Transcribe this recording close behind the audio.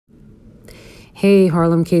Hey,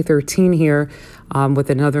 Harlem K13 here with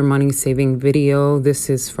another money saving video. This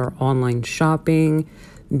is for online shopping.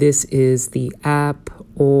 This is the app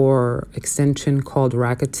or extension called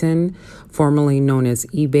Rakuten, formerly known as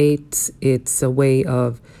Ebates. It's a way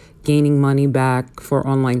of gaining money back for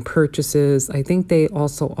online purchases. I think they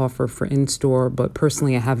also offer for in-store, but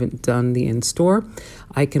personally I haven't done the in-store.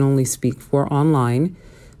 I can only speak for online.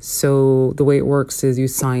 So the way it works is you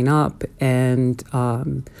sign up, and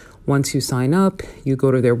once you sign up, you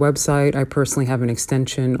go to their website. I personally have an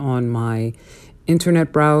extension on my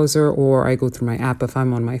internet browser, or I go through my app if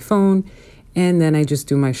I'm on my phone, and then I just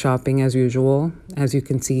do my shopping as usual. As you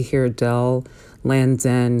can see here, Dell Land's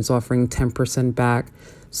End is offering 10% back.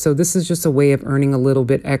 So this is just a way of earning a little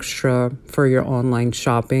bit extra for your online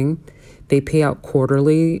shopping. They pay out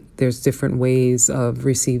quarterly. There's different ways of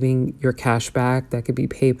receiving your cash back. That could be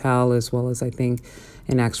PayPal as well as, I think,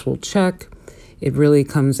 an actual check. It really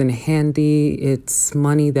comes in handy. It's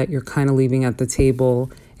money that you're kind of leaving at the table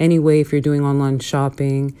anyway if you're doing online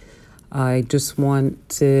shopping. I just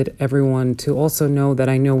wanted everyone to also know that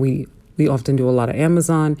I know we often do a lot of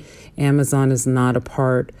Amazon. Amazon is not a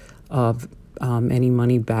part of any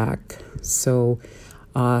money back. So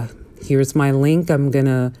here's my link. I'm going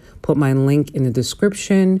to put my link in the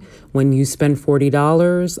description. When you spend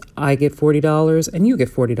 $40, I get $40 and you get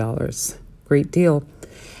 $40. Great deal.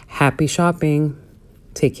 Happy shopping.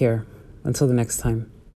 Take care. Until the next time.